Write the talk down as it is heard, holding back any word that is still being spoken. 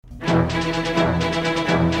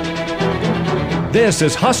This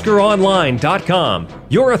is HuskerOnline.com,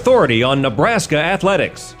 your authority on Nebraska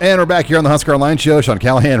athletics. And we're back here on the Husker Online Show. Sean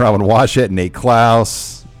Callahan, Robin Washut, Nate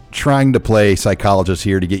Klaus, trying to play psychologist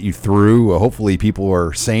here to get you through. Hopefully people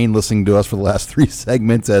are sane listening to us for the last 3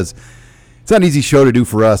 segments, as it's not an easy show to do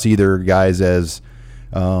for us either, guys, as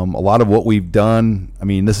a lot of what we've done, I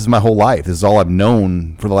mean, this is my whole life. This is all I've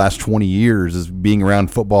known for the last 20 years is being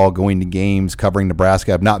around football, going to games, covering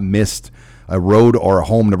Nebraska. I've not missed a road or a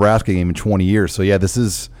home Nebraska game in 20 years. So, yeah,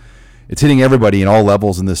 it's hitting everybody in all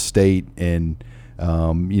levels in this state. And,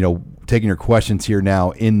 taking your questions here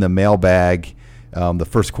now in the mailbag. The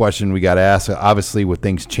first question we got asked, obviously with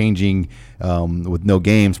things changing, with no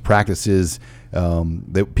games, practices,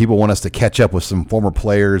 that people want us to catch up with some former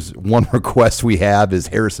players. One request we have is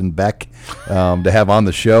Harrison Beck to have on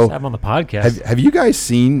the show. Let's have him on the podcast. Have you guys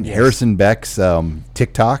seen Harrison Beck's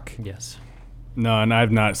TikTok? Yes. No, and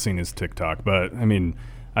I've not seen his TikTok, but I mean,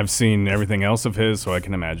 I've seen everything else of his, so I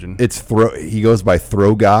can imagine. He goes by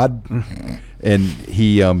Throw God, and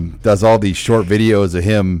he does all these short videos of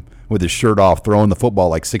him with his shirt off throwing the football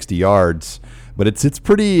like 60 yards. But it's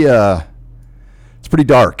pretty dark.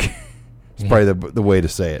 It's probably the way to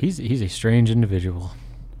say it. He's a strange individual.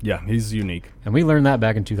 Yeah, he's unique. And we learned that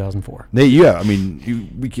back in 2004. Yeah, I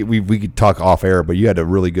mean, we could talk off air, but you had a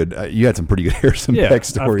really good, you had some pretty good Harrison Beck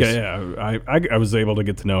stories. I was able to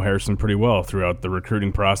get to know Harrison pretty well throughout the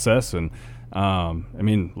recruiting process, and I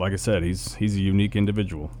mean, like I said, he's a unique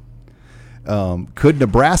individual. Could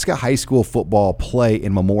Nebraska high school football play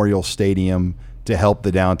in Memorial Stadium to help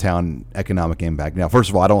the downtown economic impact? Now, first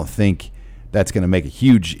of all, I don't think that's going to make a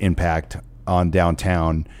huge impact on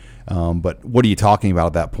downtown. But what are you talking about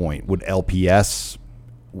at that point? Would LPS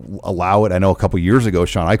allow it? I know a couple years ago,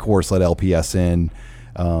 Sean Eichhorst let LPS in.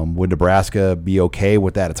 Would Nebraska be okay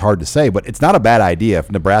with that? It's hard to say, but it's not a bad idea if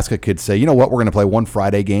Nebraska could say, you know what, we're going to play one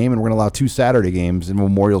Friday game and we're going to allow 2 Saturday games in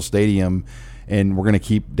Memorial Stadium, and we're going to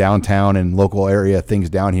keep downtown and local area things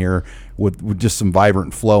down here with just some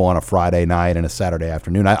vibrant flow on a Friday night and a Saturday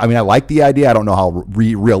afternoon. I mean, I like the idea. I don't know how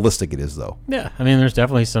realistic it is, though. Yeah, I mean, there's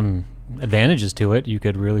definitely some advantages to it. You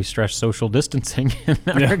could really stress social distancing in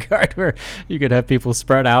that regard, where you could have people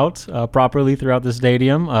spread out properly throughout the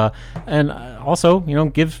stadium, and also,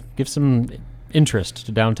 give some interest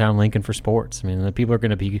to downtown Lincoln for sports. I mean, the people are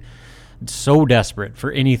going to be so desperate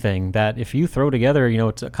for anything that if you throw together,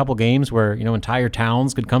 it's a couple games where, entire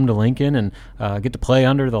towns could come to Lincoln and get to play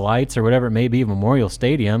under the lights or whatever it may be, Memorial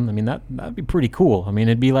Stadium. I mean, that'd be pretty cool. I mean,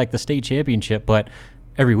 it'd be like the state championship, but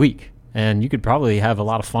every week. And you could probably have a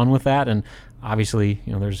lot of fun with that. And obviously,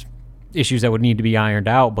 there's issues that would need to be ironed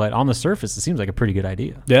out. But on the surface, it seems like a pretty good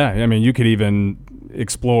idea. Yeah, I mean, you could even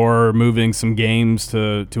explore moving some games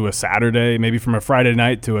to a Saturday, maybe from a Friday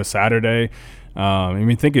night to a Saturday. I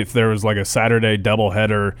mean, think if there was like a Saturday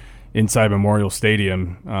doubleheader inside Memorial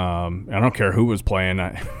Stadium. I don't care who was playing.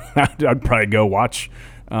 I'd probably go watch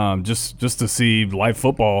just to see live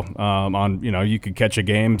football on. You could catch a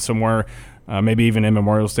game somewhere. Maybe even in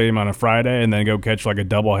Memorial Stadium on a Friday, and then go catch like a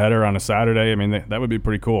doubleheader on a Saturday. I mean, that would be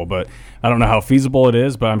pretty cool. But I don't know how feasible it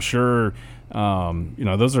is. But I'm sure,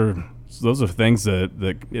 those are things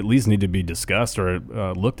that at least need to be discussed or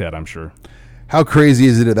looked at. I'm sure. How crazy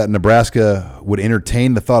is it that Nebraska would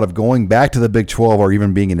entertain the thought of going back to the Big 12 or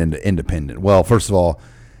even being an independent? Well, first of all,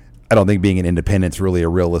 I don't think being an independent is really a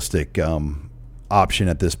realistic option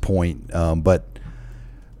at this point. But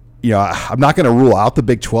I'm not going to rule out the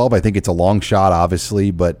Big 12. I think it's a long shot,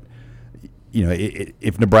 obviously, but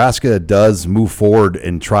if Nebraska does move forward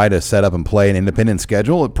and try to set up and play an independent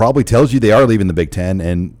schedule, it probably tells you they are leaving the Big 10,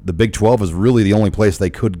 and the Big 12 is really the only place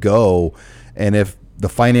they could go. And if the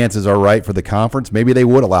finances are right for the conference, maybe they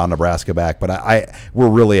would allow Nebraska back. But we're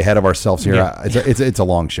really ahead of ourselves here. Yeah. It's a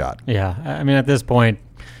long shot. Yeah, I mean, at this point,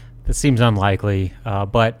 this seems unlikely.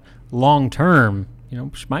 But long term,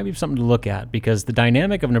 might be something to look at, because the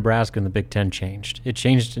dynamic of Nebraska in the Big Ten changed. It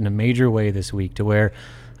changed in a major way this week to where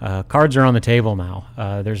cards are on the table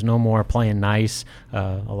now. There's no more playing nice.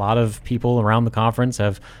 A lot of people around the conference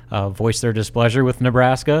have voiced their displeasure with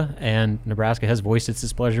Nebraska, and Nebraska has voiced its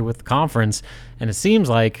displeasure with the conference, and it seems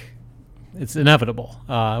like it's inevitable.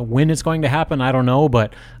 When it's going to happen, I don't know,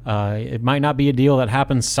 but it might not be a deal that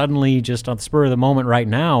happens suddenly just on the spur of the moment right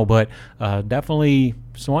now, but definitely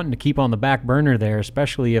wanting to keep on the back burner there,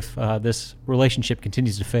 especially if this relationship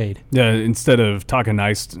continues to fade. Yeah, instead of talking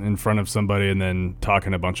nice in front of somebody and then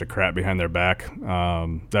talking a bunch of crap behind their back,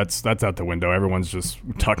 that's out the window. Everyone's just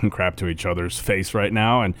talking crap to each other's face right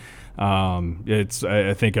now, and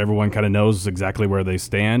I think everyone kind of knows exactly where they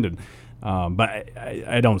stand, and But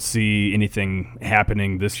I don't see anything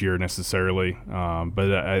happening this year necessarily.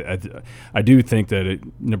 But I do think that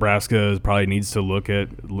Nebraska probably needs to look at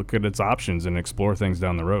its options and explore things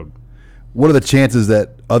down the road. What are the chances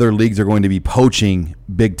that other leagues are going to be poaching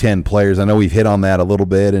Big Ten players? I know we've hit on that a little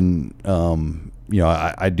bit, and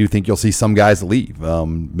I do think you'll see some guys leave.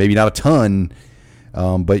 Maybe not a ton,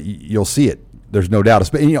 but you'll see it. There's no doubt.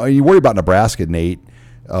 You worry about Nebraska, Nate,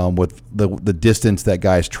 with the distance that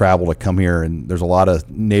guys travel to come here, and there's a lot of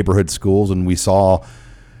neighborhood schools, and we saw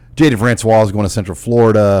Jaden Francois is going to Central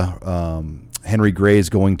Florida. Henry Gray's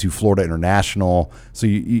going to Florida International. So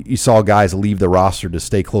you saw guys leave the roster to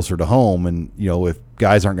stay closer to home, and if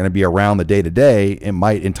guys aren't going to be around the day-to-day, it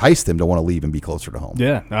might entice them to want to leave and be closer to home.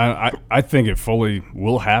 Yeah, I think it fully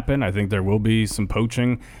will happen. I think there will be some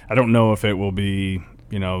poaching. I don't know if it will be,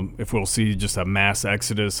 if we'll see just a mass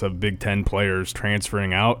exodus of Big Ten players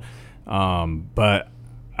transferring out. But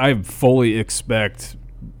I fully expect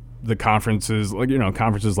the conferences like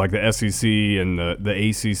the SEC and the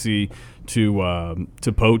ACC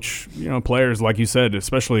to poach players, like you said,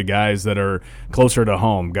 especially guys that are closer to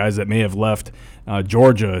home, guys that may have left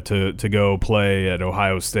Georgia to go play at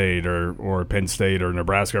Ohio State or Penn State or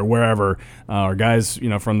Nebraska or wherever, or guys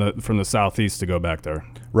from the Southeast to go back there.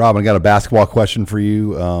 Rob, I got a basketball question for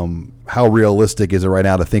you. How realistic is it right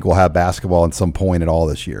now to think we'll have basketball at some point at all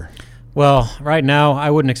this year? Well, right now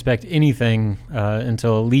I wouldn't expect anything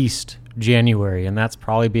until at least January, and that's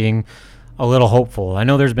probably being a little hopeful. I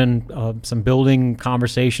know there's been some building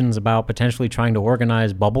conversations about potentially trying to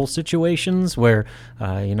organize bubble situations where,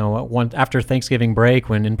 after Thanksgiving break,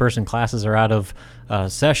 when in-person classes are out of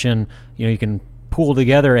session, you can pool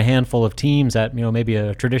together a handful of teams at maybe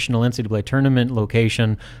a traditional NCAA tournament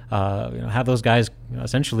location, have those guys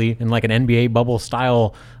essentially in like an NBA bubble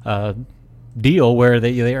style deal where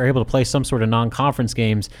they are able to play some sort of non-conference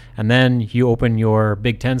games, and then you open your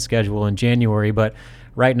Big Ten schedule in January. But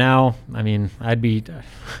right now, I mean,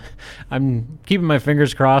 I'm keeping my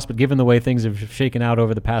fingers crossed, but given the way things have shaken out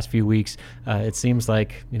over the past few weeks, it seems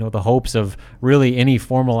like, the hopes of really any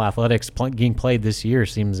formal athletics being played this year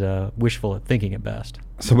seems wishful thinking at best.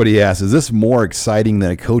 Somebody asked, is this more exciting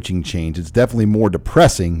than a coaching change? It's definitely more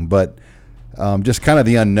depressing, but just kind of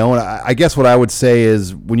the unknown. I guess what I would say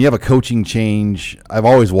is when you have a coaching change, I've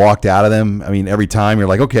always walked out of them. I mean, every time you're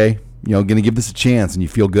like, okay, going to give this a chance, and you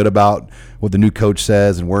feel good about what the new coach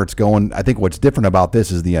says and where it's going. I think what's different about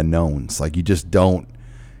this is the unknowns. Like, you just don't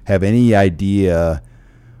have any idea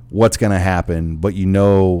what's going to happen, but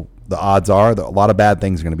the odds are that a lot of bad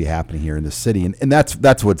things are going to be happening here in the city, and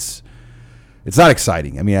that's what's. It's not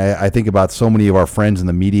exciting. I mean, I think about so many of our friends in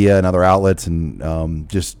the media and other outlets, and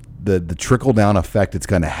just the trickle down effect it's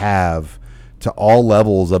going to have to all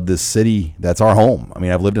levels of this city that's our home. I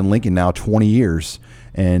mean, I've lived in Lincoln now 20 years.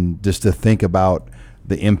 And just to think about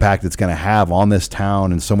the impact it's going to have on this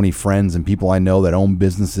town and so many friends and people I know that own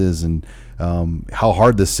businesses, and how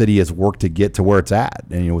hard this city has worked to get to where it's at,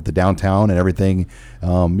 and with the downtown and everything.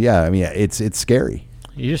 I mean, it's scary.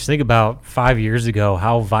 You just think about 5 years ago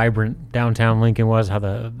how vibrant downtown Lincoln was, how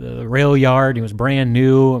the rail yard, it was brand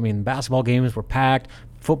new. I mean, basketball games were packed,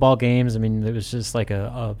 football games. I mean, it was just like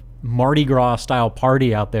a Mardi Gras style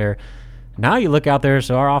party out there. Now you look out there,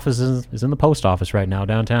 so our office is in the post office right now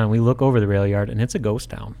downtown. We look over the rail yard, and it's a ghost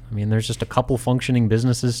town. I mean, there's just a couple functioning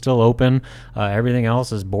businesses still open. Everything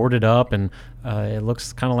else is boarded up, and it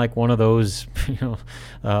looks kind of like one of those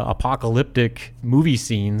apocalyptic movie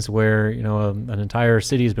scenes where an entire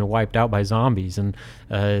city has been wiped out by zombies. And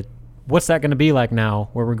what's that going to be like now,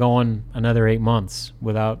 where we're going another 8 months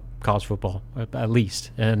without college football, at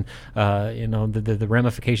least, and the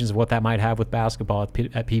ramifications of what that might have with basketball at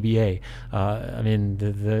PBA. I mean,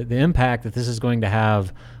 the impact that this is going to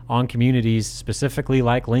have on communities specifically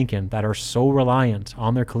like Lincoln that are so reliant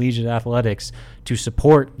on their collegiate athletics to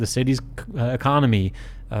support the city's economy,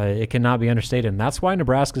 it cannot be understated. And that's why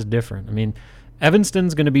Nebraska's different. I mean,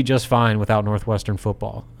 Evanston's going to be just fine without Northwestern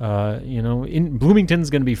football. Bloomington's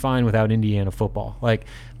going to be fine without Indiana football. Like,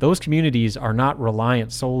 those communities are not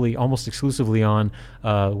reliant solely, almost exclusively on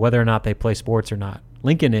whether or not they play sports or not.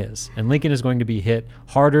 Lincoln is, and Lincoln is going to be hit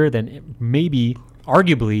harder than maybe,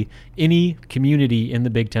 arguably, any community in the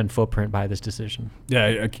Big Ten footprint by this decision.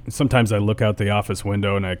 Yeah, sometimes I look out the office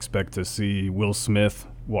window and I expect to see Will Smith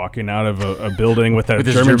walking out of a building with a With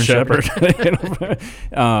his German German Shepherd.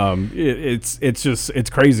 It's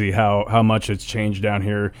crazy how much it's changed down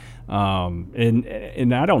here.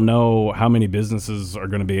 And I don't know how many businesses are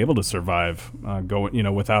going to be able to survive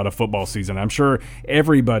going, without a football season. I'm sure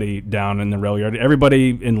everybody down in the rail yard,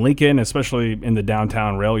 everybody in Lincoln, especially in the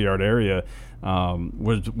downtown rail yard area,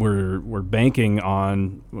 we're banking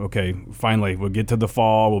on, okay, finally we'll get to the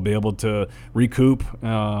fall, we'll be able to recoup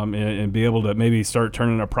and be able to maybe start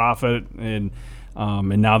turning a profit, and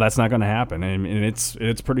now that's not going to happen, and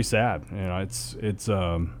it's pretty sad.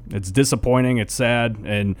 It's disappointing, it's sad,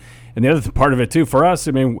 and the other part of it too for us,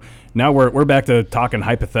 I mean, now we're back to talking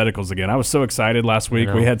hypotheticals again. I was so excited last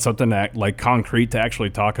week. We had something like concrete to actually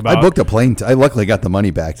talk about. I booked a plane. I luckily got the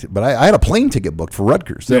money back, but I had a plane ticket booked for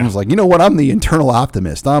Rutgers. I was like, you know what? I'm the internal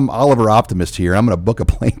optimist. I'm Oliver Optimist here. I'm going to book a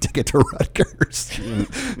plane ticket to Rutgers.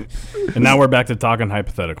 And now we're back to talking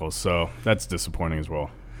hypotheticals, so that's disappointing as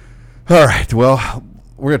well. All right. Well,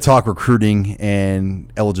 we're going to talk recruiting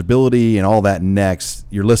and eligibility and all that next.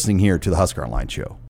 You're listening here to the Husker Online Show.